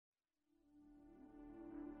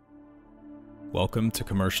Welcome to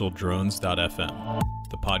CommercialDrones.fm,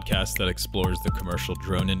 the podcast that explores the commercial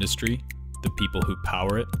drone industry, the people who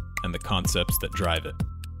power it, and the concepts that drive it.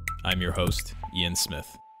 I'm your host, Ian Smith.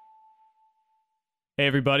 Hey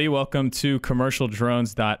everybody, welcome to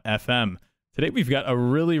CommercialDrones.fm. Today we've got a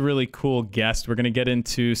really cool guest. We're going to get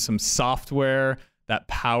into some software that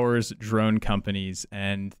powers drone companies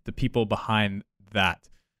and the people behind that.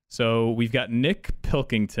 So we've got Nick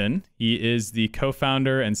Pilkington. He is the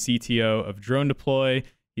co-founder and CTO of DroneDeploy.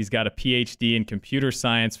 He's got a PhD in computer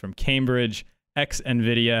science from Cambridge,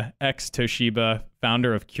 ex-NVIDIA, ex-Toshiba,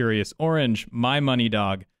 founder of Curious Orange,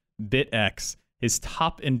 MyMoneyDog, BitX. His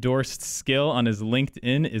top endorsed skill on his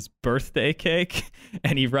LinkedIn is birthday cake,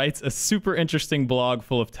 and he writes a super interesting blog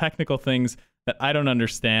full of technical things that I don't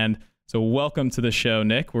understand. So welcome to the show,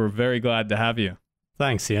 Nick. We're very glad to have you.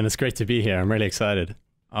 Thanks, Ian. It's great to be here. I'm really excited.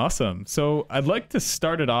 Awesome. So I'd like to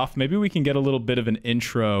start it off. Maybe we can get a little bit of an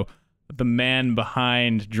intro. The man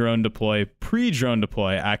behind DroneDeploy,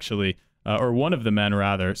 pre-DroneDeploy actually, or one of the men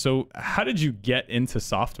rather. So how did you get into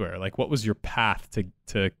software? Like, what was your path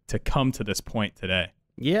to come to this point today?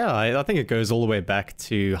 Yeah, I think it goes all the way back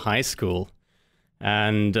to high school.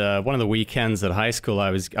 And one of the weekends at high school, I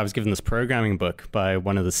was given this programming book by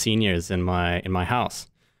one of the seniors in my house,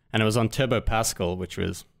 and it was on Turbo Pascal, which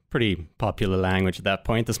was pretty popular language at that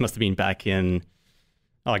point. This must have been back in,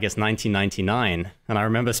 I guess 1999. And I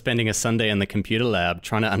remember spending a Sunday in the computer lab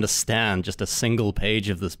trying to understand just a single page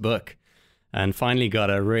of this book, and finally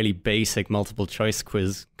got a really basic multiple choice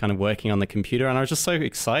quiz kind of working on the computer. And I was just so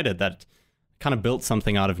excited that kind of built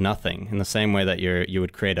something out of nothing, in the same way that you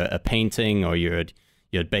would create a painting, or you'd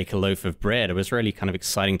bake a loaf of bread. It was really kind of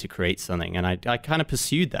exciting to create something. And I kind of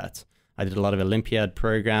pursued that. I did a lot of Olympiad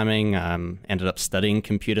programming, ended up studying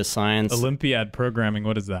computer science. Olympiad programming,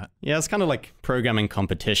 what is that? Yeah, it's kind of like programming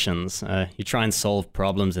competitions. You try and solve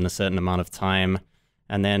problems in a certain amount of time,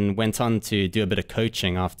 and then went on to do a bit of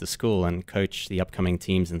coaching after school and coach the upcoming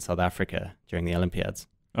teams in South Africa during the Olympiads.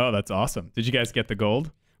 Oh, that's awesome. Did you guys get the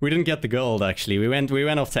gold? We didn't get the gold, actually. We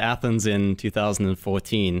went off to Athens in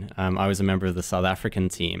 2014. I was a member of the South African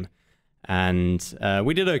team. And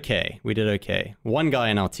we did okay. One guy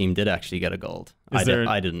in our team did actually get a gold. I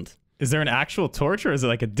didn't. Is there an actual torch, or is it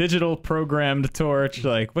like a digital programmed torch?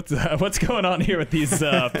 Like, what's going on here with these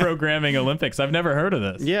programming Olympics? I've never heard of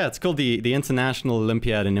this. Yeah, it's called the International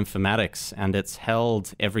Olympiad in Informatics, and it's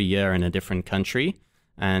held every year in a different country.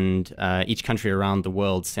 And each country around the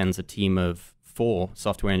world sends a team of 4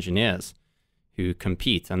 software engineers who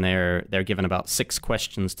compete, and they're given about 6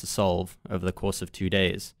 questions to solve over the course of 2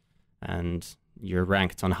 days. And you're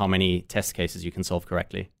ranked on how many test cases you can solve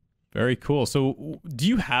correctly. Very cool. So do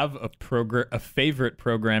you have a favorite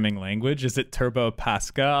programming language? Is it Turbo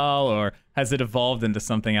Pascal, or has it evolved into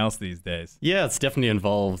something else these days? Yeah, it's definitely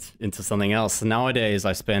evolved into something else. Nowadays,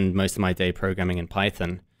 I spend most of my day programming in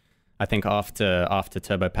Python. I think after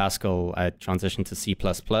Turbo Pascal, I transitioned to C++.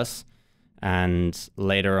 And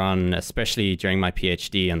later on, especially during my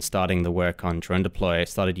PhD and starting the work on DroneDeploy, I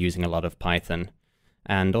started using a lot of Python.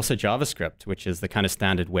 And also JavaScript, which is the kind of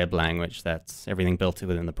standard web language that's everything built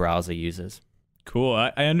within the browser uses. Cool.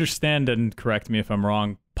 I understand, and correct me if I'm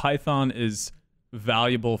wrong, Python is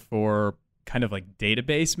valuable for kind of like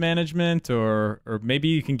database management, or maybe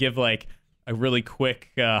you can give like a really quick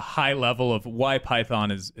high level of why Python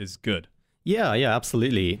is good. Yeah,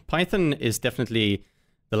 absolutely. Python is definitely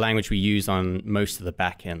the language we use on most of the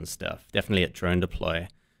back-end stuff, definitely at DroneDeploy.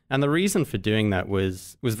 And the reason for doing that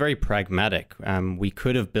was very pragmatic. We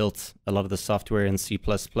could have built a lot of the software in C++.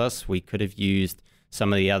 We could have used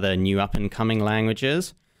some of the other new up-and-coming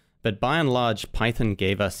languages. But by and large, Python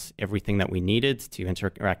gave us everything that we needed to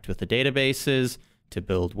interact with the databases, to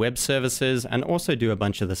build web services, and also do a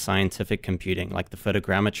bunch of the scientific computing, like the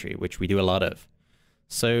photogrammetry, which we do a lot of.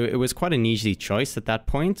 So it was quite an easy choice at that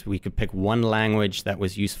point. We could pick one language that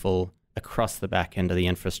was useful across the back end of the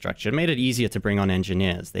infrastructure. It made it easier to bring on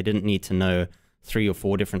engineers. They didn't need to know 3 or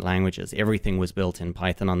 4 different languages. Everything was built in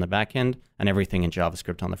Python on the back end and everything in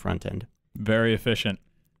JavaScript on the front end. Very efficient.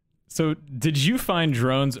 So did you find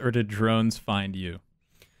drones, or did drones find you?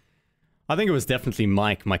 I think it was definitely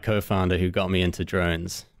Mike, my co-founder, who got me into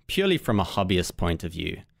drones, purely from a hobbyist point of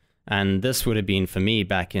view. And this would have been for me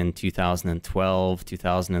back in 2012,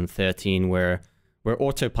 2013, where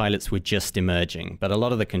autopilots were just emerging, but a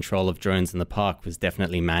lot of the control of drones in the park was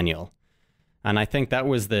definitely manual. And I think that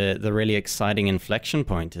was the really exciting inflection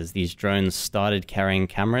point, as these drones started carrying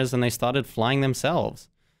cameras and they started flying themselves.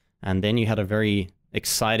 And then you had a very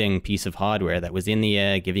exciting piece of hardware that was in the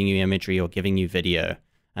air, giving you imagery or giving you video.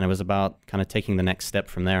 And it was about kind of taking the next step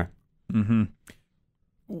from there. Mm-hmm.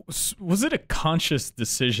 Was it a conscious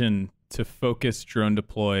decision to focus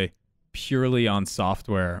DroneDeploy purely on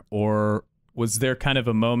software, or was there kind of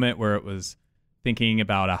a moment where it was thinking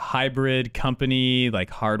about a hybrid company, like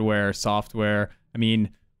hardware, software? I mean,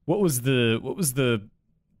 what was the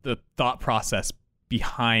thought process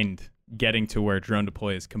behind getting to where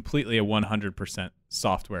DroneDeploy is completely a 100%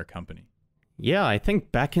 software company? Yeah, I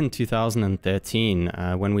think back in 2013,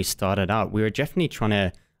 when we started out, we were definitely trying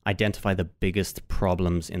to identify the biggest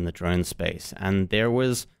problems in the drone space. And there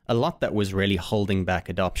was a lot that was really holding back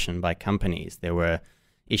adoption by companies. There were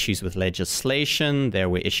issues with legislation, there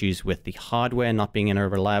were issues with the hardware not being in a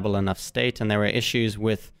reliable enough state, and there were issues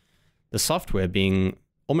with the software being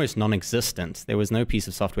almost non-existent. There was no piece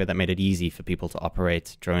of software that made it easy for people to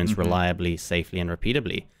operate drones reliably, safely, and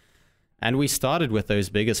repeatably. And we started with those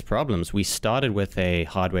biggest problems. We started with a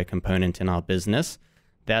hardware component in our business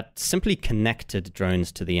that simply connected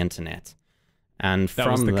drones to the internet. And that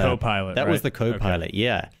was the Copilot, That right? was the Copilot, okay.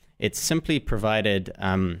 Yeah. It simply provided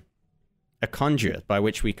a conduit by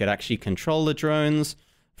which we could actually control the drones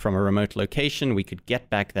from a remote location. We could get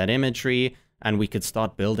back that imagery, and we could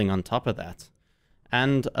start building on top of that.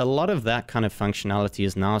 And a lot of that kind of functionality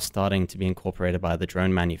is now starting to be incorporated by the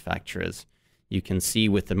drone manufacturers. You can see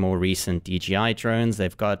with the more recent DJI drones,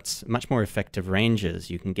 they've got much more effective ranges.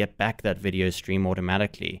 You can get back that video stream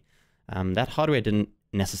automatically. That hardware didn't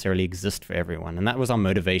necessarily exist for everyone, and that was our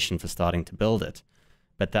motivation for starting to build it.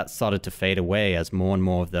 But that started to fade away as more and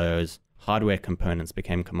more of those hardware components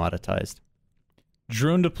became commoditized.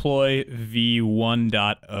 DroneDeploy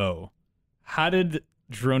v1.0. How did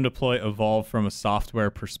DroneDeploy evolve from a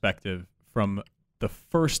software perspective from the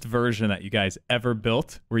first version that you guys ever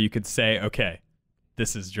built, where you could say, okay,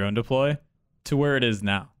 this is DroneDeploy, to where it is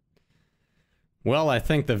now? Well, I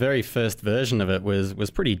think the very first version of it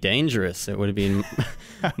was pretty dangerous. It would have been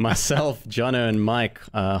myself, Jono, and Mike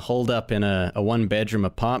holed up in a one-bedroom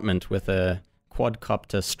apartment with a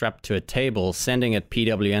quadcopter strapped to a table, sending it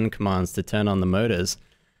PWN commands to turn on the motors.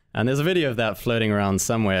 And there's a video of that floating around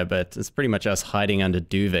somewhere, but it's pretty much us hiding under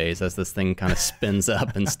duvets as this thing kind of spins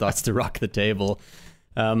up and starts to rock the table.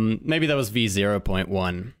 Maybe that was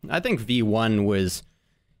V0.1. I think V1 was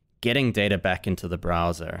getting data back into the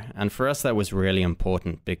browser. And for us, that was really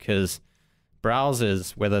important because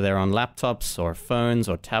browsers, whether they're on laptops or phones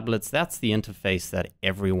or tablets, that's the interface that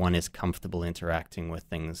everyone is comfortable interacting with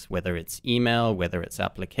things, whether it's email, whether it's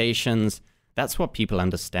applications. That's what people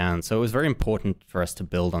understand. So it was very important for us to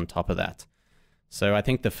build on top of that. So I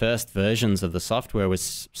think the first versions of the software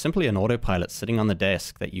was simply an autopilot sitting on the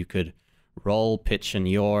desk that you could roll, pitch, and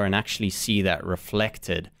yaw and actually see that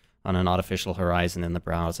reflected on an artificial horizon in the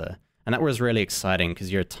browser. And that was really exciting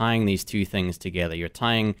because you're tying these two things together. You're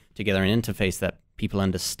tying together an interface that people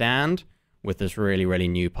understand with this really, really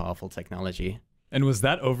new, powerful technology. And was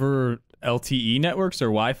that over LTE networks or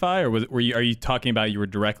Wi-Fi, or are you talking about you were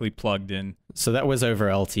directly plugged in? So that was over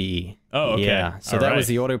LTE. Oh, okay. Yeah. So that was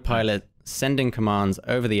the autopilot sending commands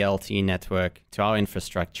over the LTE network to our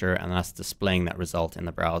infrastructure and us displaying that result in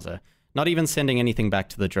the browser. Not even sending anything back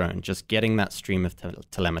to the drone, just getting that stream of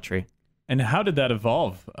telemetry. And how did that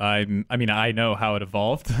evolve? I mean, I know how it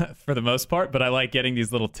evolved for the most part, but I like getting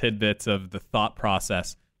these little tidbits of the thought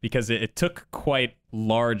process because it took quite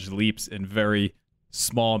large leaps in very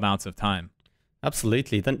small amounts of time.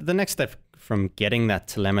 Absolutely. The next step from getting that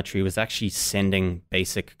telemetry was actually sending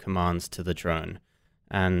basic commands to the drone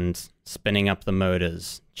and spinning up the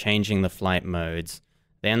motors, changing the flight modes,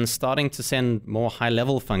 then starting to send more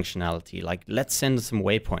high-level functionality, like let's send some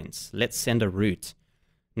waypoints, let's send a route.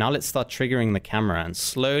 Now let's start triggering the camera and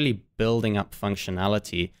slowly building up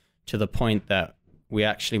functionality to the point that we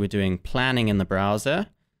actually were doing planning in the browser,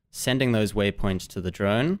 sending those waypoints to the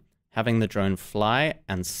drone, having the drone fly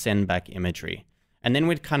and send back imagery. And then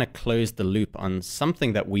we'd kind of close the loop on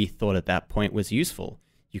something that we thought at that point was useful.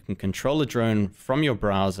 You can control a drone from your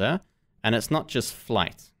browser, and it's not just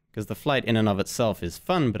flight, because the flight in and of itself is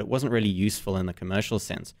fun, but it wasn't really useful in the commercial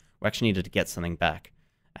sense. We actually needed to get something back.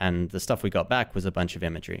 And the stuff we got back was a bunch of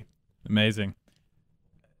imagery. Amazing.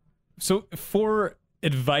 So for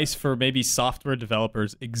advice for maybe software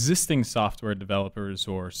developers, existing software developers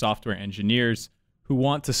or software engineers who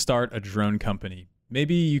want to start a drone company,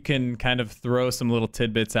 maybe you can kind of throw some little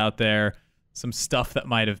tidbits out there, some stuff that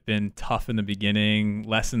might have been tough in the beginning,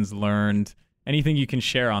 lessons learned, anything you can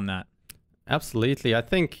share on that. Absolutely. I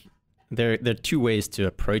think there are two ways to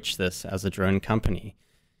approach this as a drone company.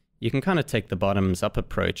 You can kind of take the bottoms-up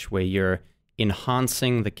approach where you're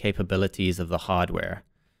enhancing the capabilities of the hardware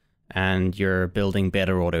and you're building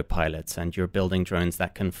better autopilots and you're building drones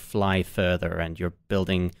that can fly further and you're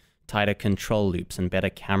building tighter control loops and better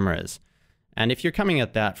cameras. And if you're coming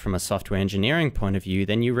at that from a software engineering point of view,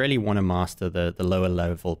 then you really want to master the lower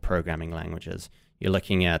level programming languages. You're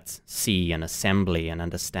looking at C and assembly and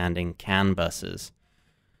understanding CAN buses.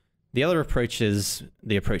 The other approach is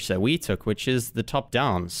the approach that we took, which is the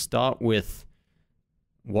top-down. Start with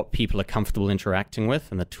what people are comfortable interacting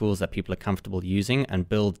with and the tools that people are comfortable using, and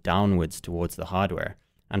build downwards towards the hardware.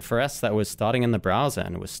 And for us, that was starting in the browser,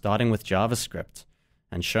 and it was starting with JavaScript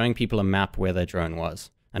and showing people a map where their drone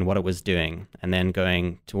was and what it was doing, and then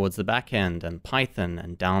going towards the back end and Python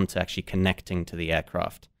and down to actually connecting to the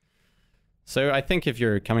aircraft. So I think if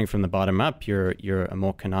you're coming from the bottom up, you're a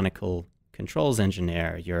more canonical controls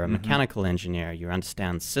engineer, you're a mechanical engineer, you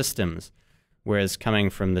understand systems. Whereas coming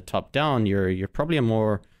from the top down, you're probably a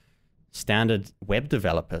more standard web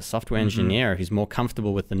developer, software engineer who's more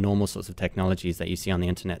comfortable with the normal sorts of technologies that you see on the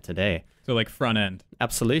internet today. So like front end.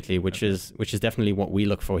 Absolutely, which is definitely what we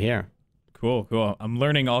look for here. Cool, cool. I'm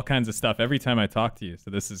learning all kinds of stuff every time I talk to you, so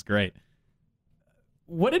this is great.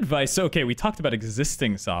 What advice, okay, we talked about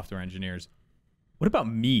existing software engineers. What about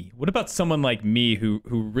me? What about someone like me who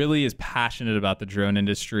really is passionate about the drone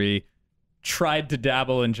industry, tried to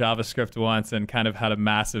dabble in JavaScript once and kind of had a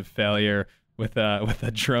massive failure with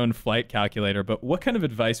a drone flight calculator, but what kind of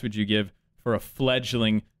advice would you give for a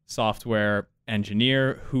fledgling software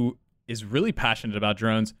engineer who is really passionate about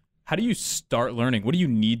drones? How do you start learning? What do you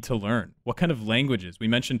need to learn? What kind of languages? We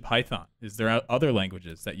mentioned Python. Is there other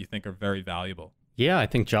languages that you think are very valuable? Yeah, I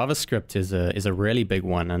think JavaScript is a really big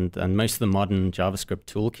one, and most of the modern JavaScript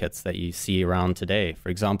toolkits that you see around today. For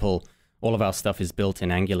example, all of our stuff is built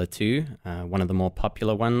in Angular 2, one of the more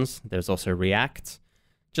popular ones. There's also React.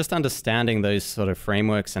 Just understanding those sort of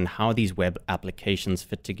frameworks and how these web applications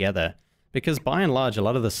fit together. Because by and large, a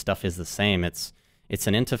lot of the stuff is the same. It's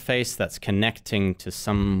an interface that's connecting to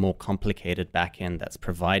some more complicated backend that's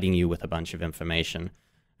providing you with a bunch of information.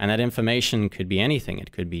 And that information could be anything.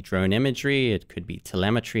 It could be drone imagery, it could be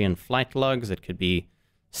telemetry and flight logs, it could be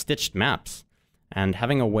stitched maps. And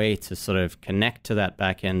having a way to sort of connect to that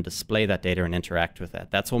backend, display that data, and interact with that.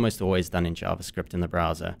 That's almost always done in JavaScript in the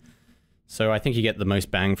browser. So I think you get the most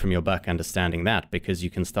bang from your buck understanding that, because you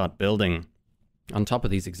can start building on top of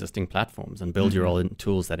these existing platforms and build your own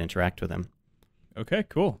tools that interact with them. Okay,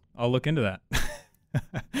 cool. I'll look into that.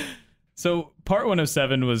 So Part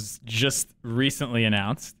 107 was just recently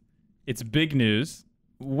announced. It's big news.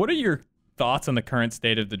 What are your thoughts on the current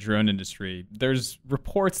state of the drone industry? There's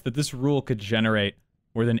reports that this rule could generate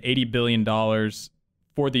more than $80 billion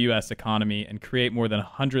for the U.S. economy and create more than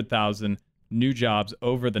 100,000 new jobs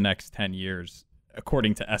over the next 10 years,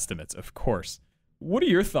 according to estimates, of course. What are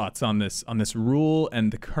your thoughts on this rule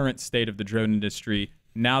and the current state of the drone industry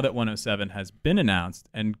now that 107 has been announced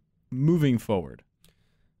and moving forward?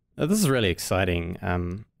 This is really exciting.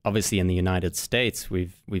 Obviously, in the United States,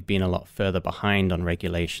 we've been a lot further behind on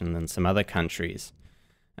regulation than some other countries.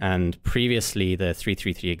 And previously, the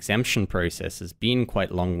 333 exemption process has been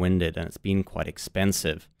quite long-winded and it's been quite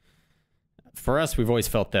expensive. For us, we've always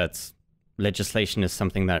felt that legislation is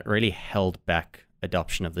something that really held back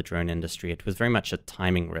adoption of the drone industry. It was very much a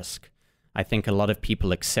timing risk. I think a lot of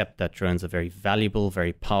people accept that drones are very valuable,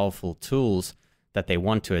 very powerful tools that they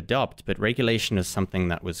want to adopt, but regulation is something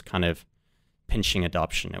that was kind of pinching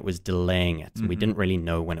adoption. It was delaying it. We didn't really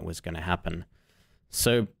know when it was going to happen.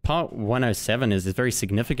 So Part 107 is very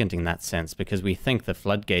significant in that sense, because we think the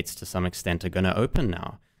floodgates to some extent are going to open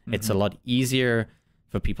now. It's a lot easier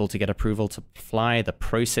for people to get approval to fly. The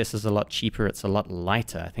process is a lot cheaper. It's a lot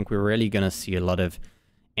lighter. I think we're really going to see a lot of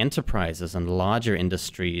enterprises and larger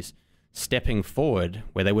industries stepping forward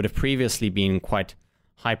where they would have previously been quite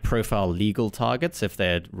high-profile legal targets. If they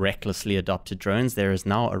had recklessly adopted drones, there is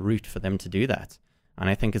now a route for them to do that. And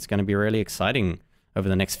I think it's going to be really exciting over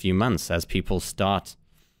the next few months as people start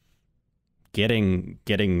getting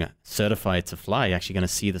certified to fly. You're actually going to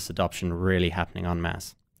see this adoption really happening en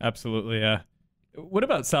masse. Absolutely, yeah. What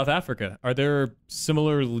about South Africa? Are there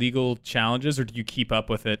similar legal challenges, or do you keep up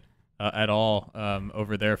with it at all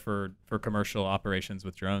over there for commercial operations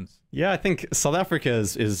with drones? Yeah, I think South Africa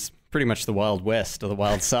is pretty much the Wild West or the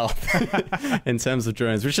Wild South in terms of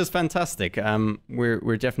drones, which is fantastic.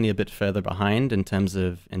 We're definitely a bit further behind in terms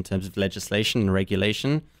of legislation and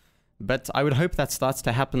regulation, but I would hope that starts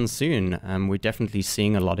to happen soon. We're definitely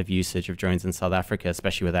seeing a lot of usage of drones in South Africa,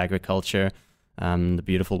 especially with agriculture, the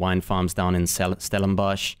beautiful wine farms down in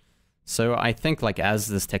Stellenbosch. So I think as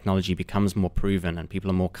this technology becomes more proven and people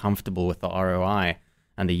are more comfortable with the ROI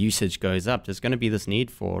and the usage goes up, there's going to be this need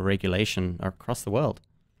for regulation across the world.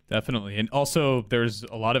 Definitely. And also there's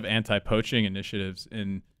a lot of anti-poaching initiatives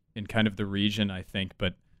in kind of the region, I think,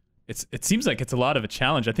 but it seems like it's a lot of a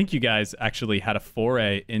challenge. I think you guys actually had a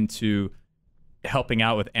foray into helping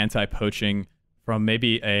out with anti-poaching from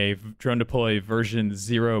maybe a DroneDeploy version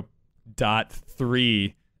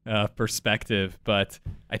 0.3 perspective, but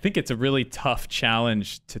I think it's a really tough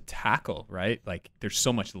challenge to tackle, right? Like there's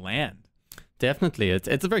so much land. Definitely.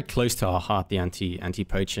 It's very close to our heart, the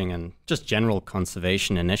anti-poaching and just general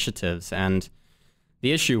conservation initiatives. And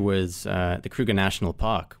the issue was the Kruger National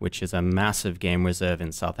Park, which is a massive game reserve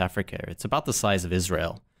in South Africa. It's about the size of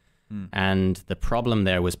Israel. And the problem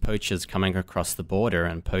there was poachers coming across the border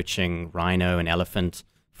and poaching rhino and elephant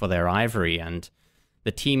for their ivory. And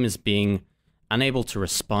the team is being unable to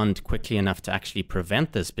respond quickly enough to actually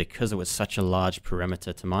prevent this because it was such a large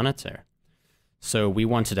perimeter to monitor. So we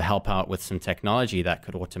wanted to help out with some technology that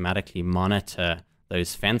could automatically monitor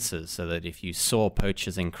those fences so that if you saw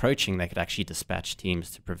poachers encroaching, they could actually dispatch teams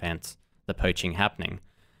to prevent the poaching happening.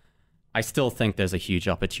 I still think there's a huge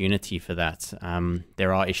opportunity for that.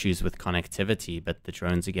 There are issues with connectivity, but the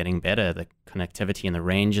drones are getting better. The connectivity in the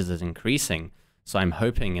ranges is increasing. So I'm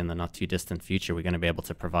hoping in the not too distant future, we're going to be able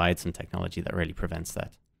to provide some technology that really prevents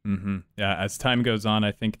that. Mm-hmm. Yeah, as time goes on,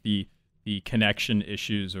 I think the connection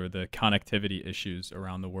issues or the connectivity issues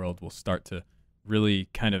around the world will start to really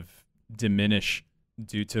kind of diminish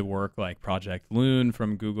due to work like Project Loon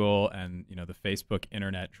from Google and, you know, the Facebook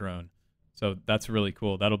internet drone. So that's really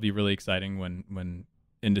cool. That'll be really exciting when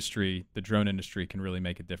industry, the drone industry, can really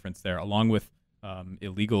make a difference there, along with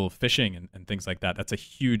illegal fishing and things like that. That's a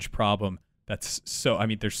huge problem. That's so, I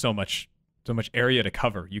mean, there's so much area to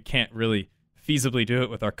cover. You can't really feasibly do it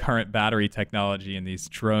with our current battery technology and these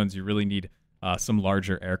drones. You really need some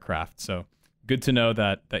larger aircraft. So good to know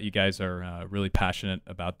that you guys are really passionate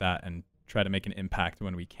about that and try to make an impact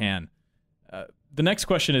when we can. The next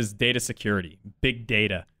question is data security, big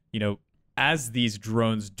data. You know, as these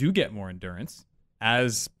drones do get more endurance,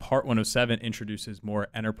 as Part 107 introduces more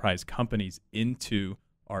enterprise companies into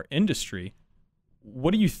our industry,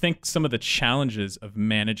 what do you think some of the challenges of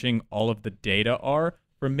managing all of the data are,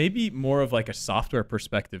 from maybe more of like a software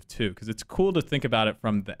perspective too? Because it's cool to think about it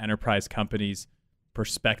from the enterprise company's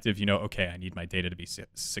perspective. You know, okay, I need my data to be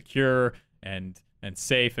secure and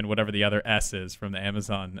safe and whatever the other S is from the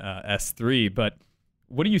Amazon S3. But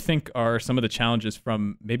what do you think are some of the challenges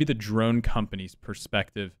from maybe the drone company's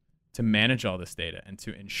perspective to manage all this data and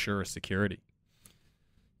to ensure security?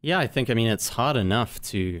 Yeah, I mean, it's hard enough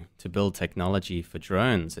to build technology for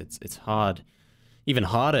drones. It's hard, even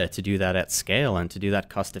harder to do that at scale and to do that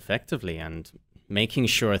cost effectively, and making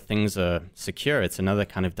sure things are secure. It's another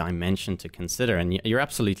kind of dimension to consider. And you're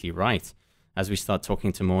absolutely right. As we start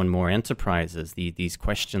talking to more and more enterprises, these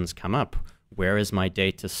questions come up. Where is my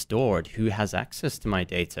data stored? Who has access to my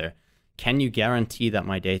data? Can you guarantee that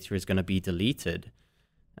my data is going to be deleted?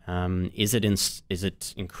 Is it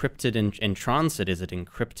encrypted in transit? Is it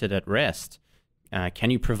encrypted at rest?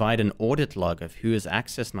 Can you provide an audit log of who has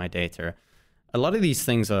accessed my data? A lot of these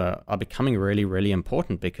things are becoming really, really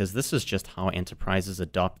important, because this is just how enterprises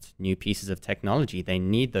adopt new pieces of technology. They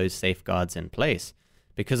need those safeguards in place,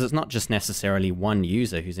 because it's not just necessarily one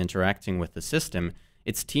user who's interacting with the system.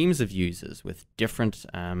 It's teams of users with different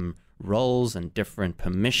roles and different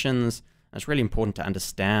permissions. And it's really important to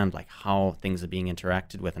understand like how things are being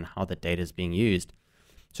interacted with and how the data is being used.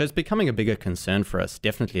 So it's becoming a bigger concern for us.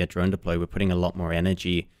 Definitely at DroneDeploy, we're putting a lot more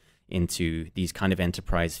energy into these kind of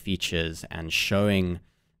enterprise features and showing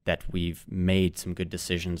that we've made some good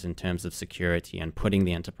decisions in terms of security and putting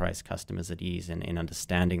the enterprise customers at ease in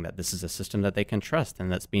understanding that this is a system that they can trust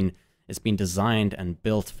and it's been designed and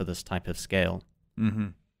built for this type of scale. Mm-hmm.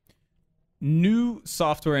 New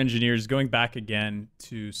software engineers, going back again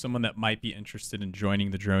to someone that might be interested in joining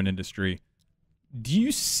the drone industry, do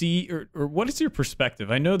you see, or what is your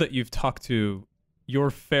perspective? I know that you've talked to your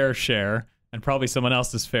fair share and probably someone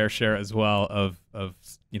else's fair share as well of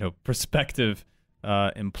you know, prospective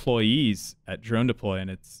employees at DroneDeploy, and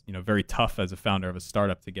it's, you know, very tough as a founder of a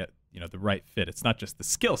startup to get, you know, the right fit. It's not just the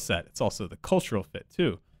skill set, it's also the cultural fit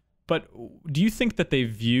too. But do you think that they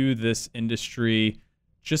view this industry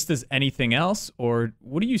just as anything else, or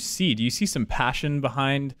what do you see? Do you see some passion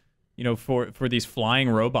behind, you know, for these flying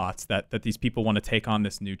robots that these people want to take on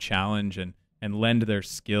this new challenge and lend their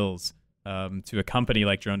skills to a company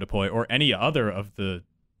like DroneDeploy or any other of the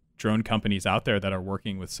drone companies out there that are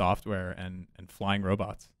working with software and flying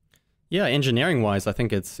robots? Yeah, engineering-wise, I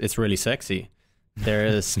think it's really sexy.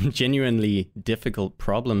 There are some genuinely difficult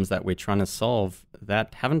problems that we're trying to solve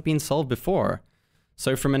that haven't been solved before.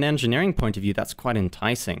 So from an engineering point of view, that's quite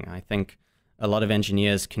enticing. I think a lot of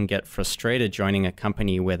engineers can get frustrated joining a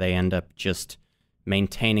company where they end up just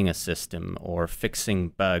maintaining a system or fixing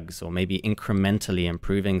bugs or maybe incrementally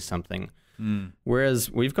improving something. Whereas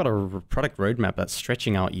we've got a product roadmap that's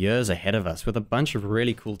stretching out years ahead of us with a bunch of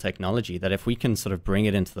really cool technology that if we can sort of bring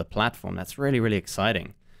it into the platform, that's really, really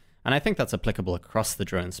exciting. And I think that's applicable across the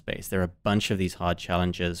drone space. There are a bunch of these hard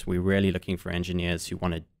challenges. We're really looking for engineers who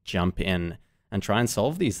want to jump in and try and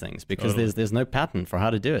solve these things because there's no pattern for how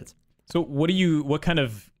to do it. So what kind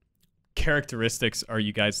of characteristics are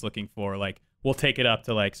you guys looking for? Like, we'll take it up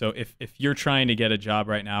to like, so if you're trying to get a job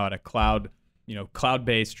right now at a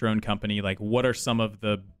cloud-based drone company, like what are some of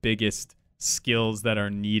the biggest skills that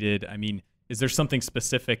are needed? I mean, is there something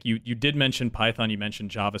specific? You did mention Python, you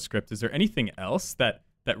mentioned JavaScript. Is there anything else that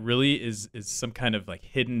really is some kind of like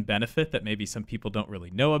hidden benefit that maybe some people don't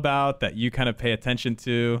really know about that you kind of pay attention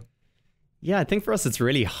to? Yeah, I think for us it's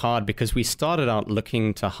really hard because we started out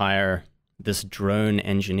looking to hire this drone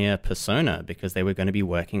engineer persona because they were going to be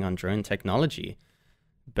working on drone technology.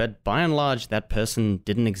 But by and large, that person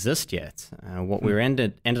didn't exist yet. What we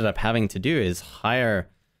ended up having to do is hire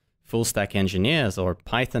full stack engineers or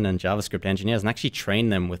Python and JavaScript engineers and actually train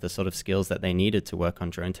them with the sort of skills that they needed to work on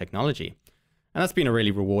drone technology. And that's been a really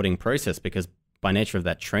rewarding process because by nature of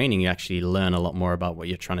that training, you actually learn a lot more about what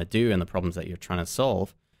you're trying to do and the problems that you're trying to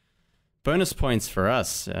solve. Bonus points for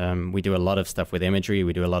us, we do a lot of stuff with imagery,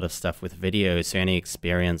 we do a lot of stuff with video, so any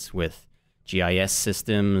experience with GIS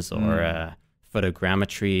systems or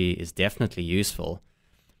photogrammetry is definitely useful.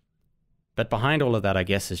 But behind all of that, I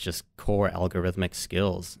guess, is just core algorithmic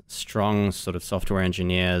skills. Strong sort of software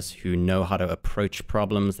engineers who know how to approach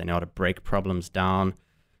problems, they know how to break problems down,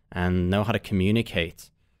 and know how to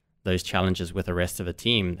communicate those challenges with the rest of the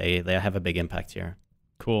team. They have a big impact here.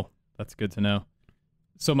 Cool. That's good to know.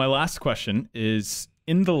 So my last question is,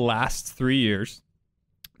 in the last 3 years,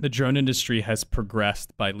 the drone industry has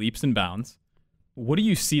progressed by leaps and bounds. What do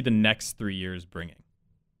you see the next 3 years bringing?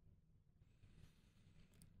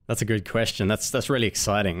 That's a good question. That's really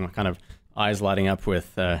exciting. My kind of eyes lighting up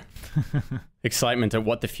with excitement at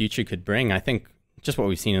what the future could bring. I think just what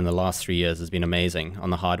we've seen in the last 3 years has been amazing.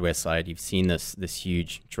 On the hardware side, you've seen this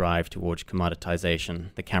huge drive towards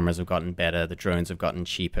commoditization. The cameras have gotten better. The drones have gotten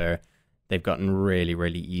cheaper. They've gotten really,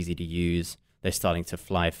 really easy to use. They're starting to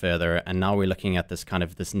fly further. And now we're looking at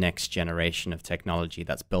this next generation of technology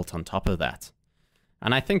that's built on top of that.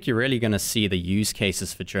 And I think you're really going to see the use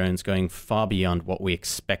cases for drones going far beyond what we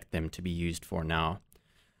expect them to be used for now.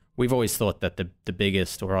 We've always thought that the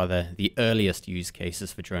biggest, or rather the earliest use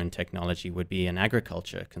cases for drone technology would be in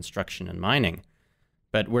agriculture, construction, and mining.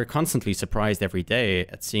 But we're constantly surprised every day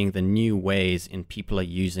at seeing the new ways in people are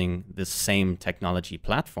using this same technology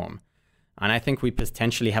platform. And I think we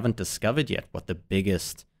potentially haven't discovered yet what the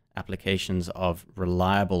biggest applications of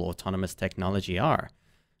reliable autonomous technology are.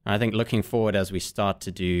 And I think looking forward as we start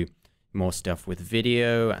to do more stuff with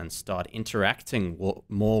video and start interacting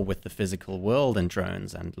more with the physical world in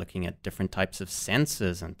drones and looking at different types of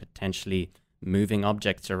sensors and potentially moving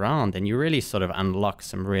objects around, then you really sort of unlock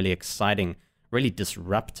some really exciting, really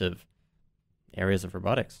disruptive areas of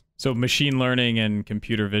robotics. So machine learning and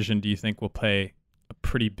computer vision, do you think will play a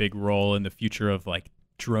pretty big role in the future of like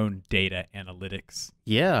drone data analytics?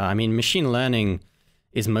 Yeah, I mean, machine learning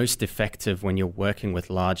is most effective when you're working with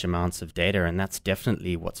large amounts of data, and that's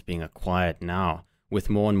definitely what's being acquired now. With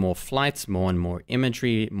more and more flights, more and more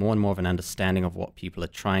imagery, more and more of an understanding of what people are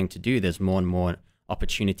trying to do, there's more and more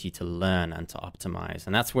opportunity to learn and to optimize.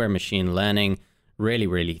 And that's where machine learning really,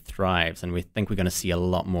 really thrives. And we think we're going to see a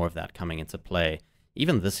lot more of that coming into play,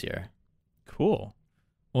 even this year. Cool.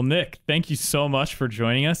 Well, Nick, thank you so much for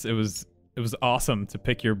joining us. It was awesome to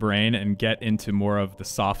pick your brain and get into more of the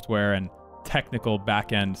software and technical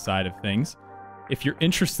back-end side of things. If you're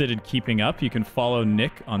interested in keeping up, you can follow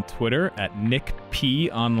Nick on Twitter at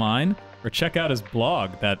NickPOnline, or check out his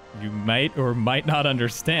blog that you might or might not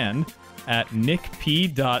understand at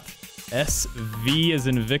nickp.sv as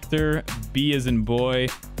in Victor, B as in boy,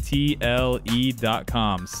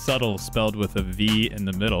 TLE.com. Subtle, spelled with a V in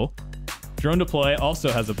the middle. DroneDeploy also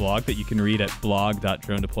has a blog that you can read at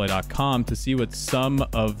blog.dronedeploy.com to see what some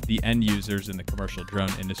of the end users in the commercial drone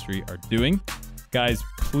industry are doing. Guys,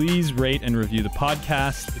 please rate and review the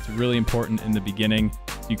podcast. It's really important in the beginning.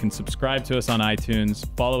 You can subscribe to us on iTunes,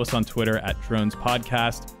 follow us on Twitter at Drones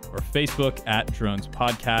Podcast, or Facebook at Drones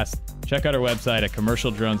Podcast. Check out our website at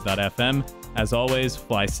commercialdrones.fm. As always,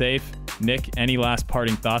 fly safe. Nick, any last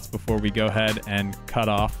parting thoughts before we go ahead and cut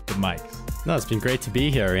off the mics? No, it's been great to be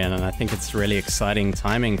here, Ian, and I think it's really exciting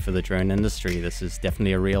timing for the drone industry. This is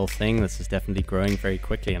definitely a real thing. This is definitely growing very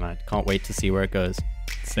quickly, and I can't wait to see where it goes.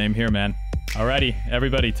 Same here, man. Alrighty,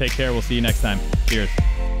 everybody, take care. We'll see you next time. Cheers.